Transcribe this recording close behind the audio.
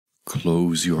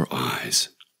close your eyes.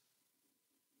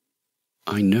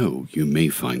 I know you may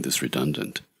find this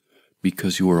redundant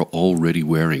because you are already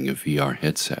wearing a VR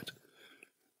headset,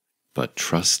 but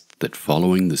trust that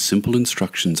following the simple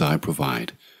instructions I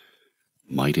provide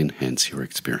might enhance your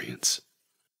experience.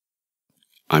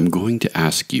 I'm going to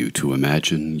ask you to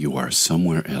imagine you are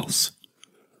somewhere else,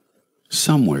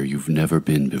 somewhere you've never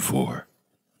been before.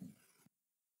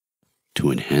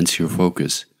 To enhance your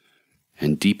focus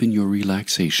and deepen your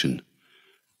relaxation,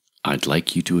 I'd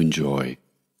like you to enjoy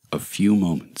a few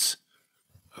moments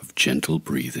of gentle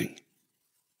breathing.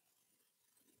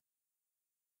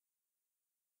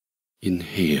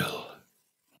 Inhale.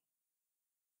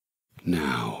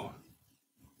 Now,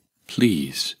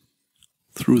 please,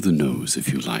 through the nose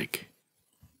if you like.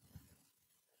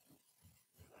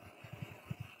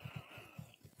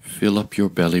 Fill up your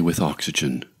belly with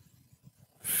oxygen.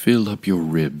 Fill up your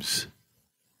ribs.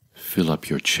 Fill up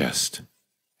your chest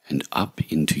and up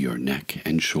into your neck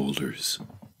and shoulders.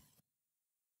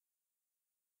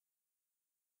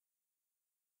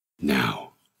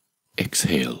 Now,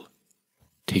 exhale,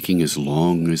 taking as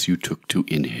long as you took to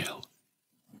inhale.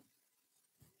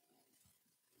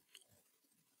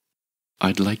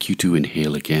 I'd like you to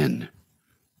inhale again,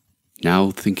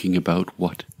 now thinking about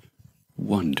what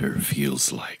wonder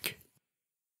feels like.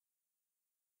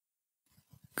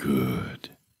 Good.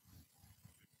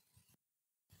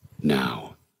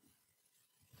 Now,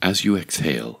 as you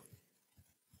exhale,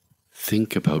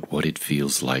 think about what it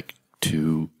feels like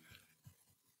to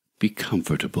be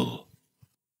comfortable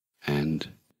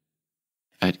and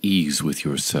at ease with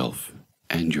yourself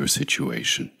and your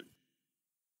situation.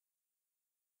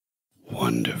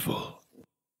 Wonderful.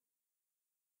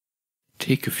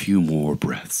 Take a few more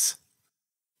breaths,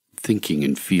 thinking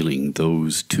and feeling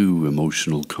those two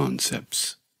emotional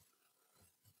concepts.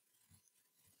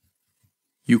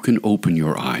 You can open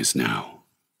your eyes now.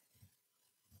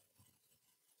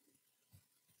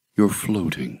 You're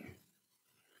floating.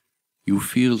 You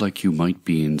feel like you might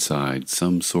be inside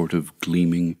some sort of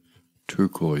gleaming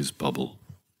turquoise bubble.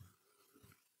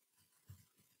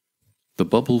 The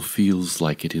bubble feels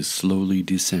like it is slowly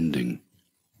descending.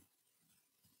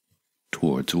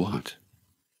 Towards what?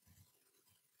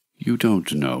 You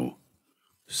don't know,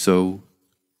 so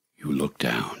you look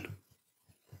down.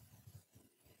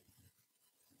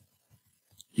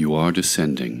 You are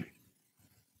descending,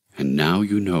 and now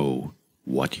you know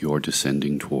what you're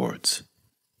descending towards.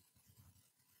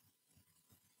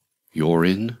 You're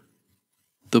in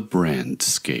the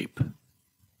Brandscape.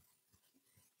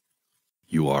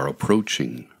 You are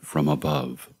approaching from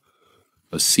above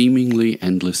a seemingly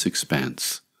endless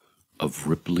expanse of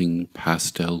rippling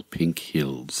pastel pink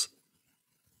hills.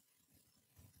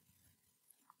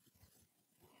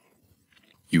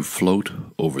 You float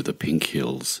over the pink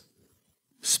hills,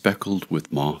 speckled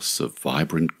with moss of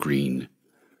vibrant green,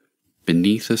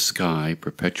 beneath a sky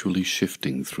perpetually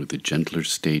shifting through the gentler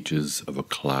stages of a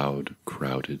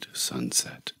cloud-crowded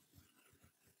sunset.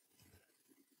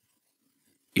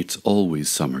 It's always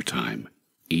summertime,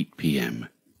 8 p.m.,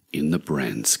 in the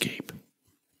Brandscape.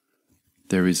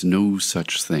 There is no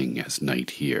such thing as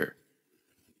night here.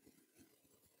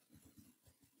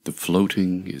 The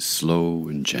floating is slow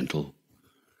and gentle,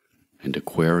 and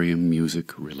aquarium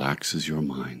music relaxes your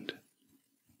mind.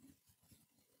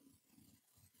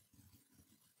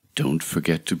 Don't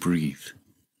forget to breathe.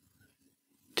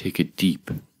 Take a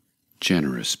deep,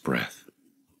 generous breath.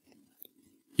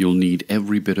 You'll need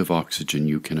every bit of oxygen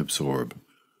you can absorb,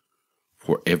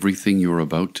 for everything you're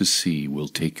about to see will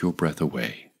take your breath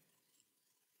away.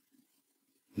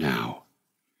 Now,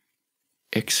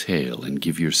 exhale and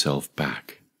give yourself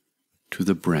back to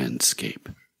the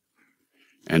Brandscape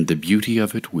and the beauty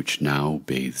of it which now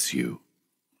bathes you.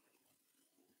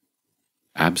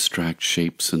 Abstract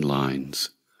shapes and lines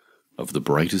of the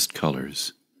brightest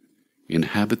colors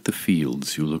inhabit the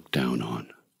fields you look down on.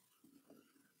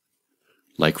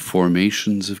 Like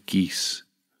formations of geese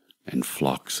and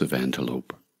flocks of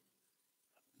antelope,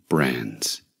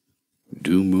 brands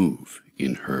do move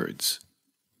in herds.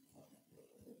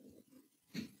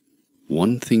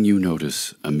 One thing you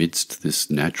notice amidst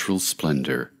this natural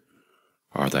splendor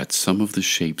are that some of the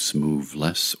shapes move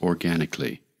less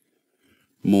organically,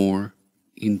 more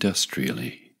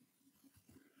industrially.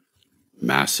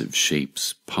 Massive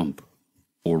shapes pump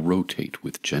or rotate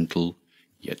with gentle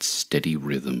yet steady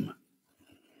rhythm.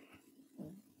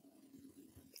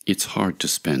 It's hard to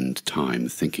spend time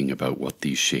thinking about what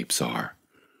these shapes are,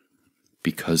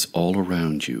 because all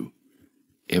around you,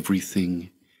 everything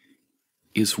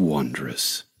is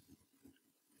wondrous.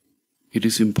 It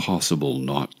is impossible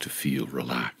not to feel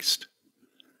relaxed.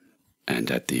 And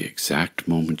at the exact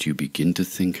moment you begin to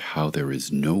think how there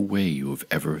is no way you have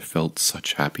ever felt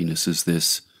such happiness as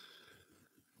this,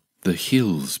 the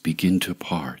hills begin to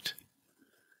part.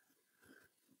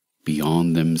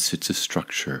 Beyond them sits a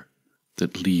structure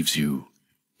that leaves you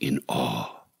in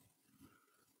awe.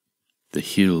 The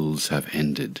hills have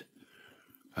ended,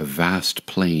 a vast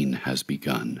plain has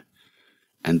begun,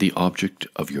 and the object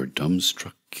of your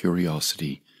dumbstruck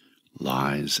curiosity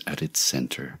lies at its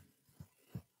center.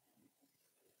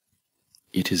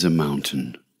 It is a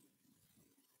mountain,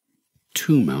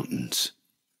 2 mountains,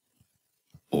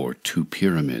 or 2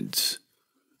 pyramids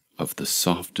of the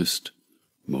softest,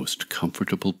 most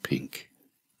comfortable pink.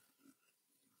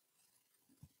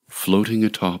 Floating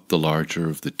atop the larger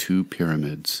of the 2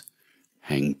 pyramids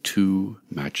hang 2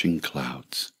 matching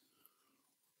clouds,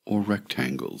 or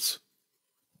rectangles,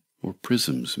 or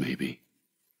prisms maybe.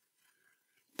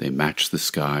 They match the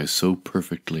sky so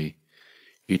perfectly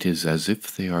it is as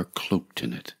if they are cloaked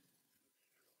in it.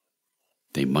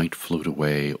 They might float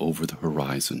away over the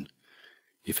horizon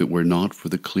if it were not for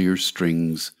the clear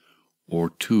strings or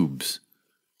tubes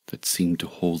that seem to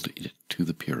hold it to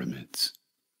the pyramids.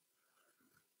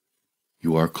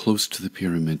 You are close to the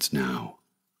pyramids now.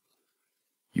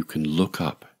 You can look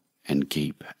up and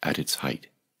gape at its height.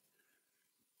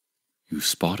 You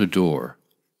spot a door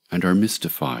and are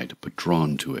mystified but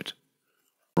drawn to it.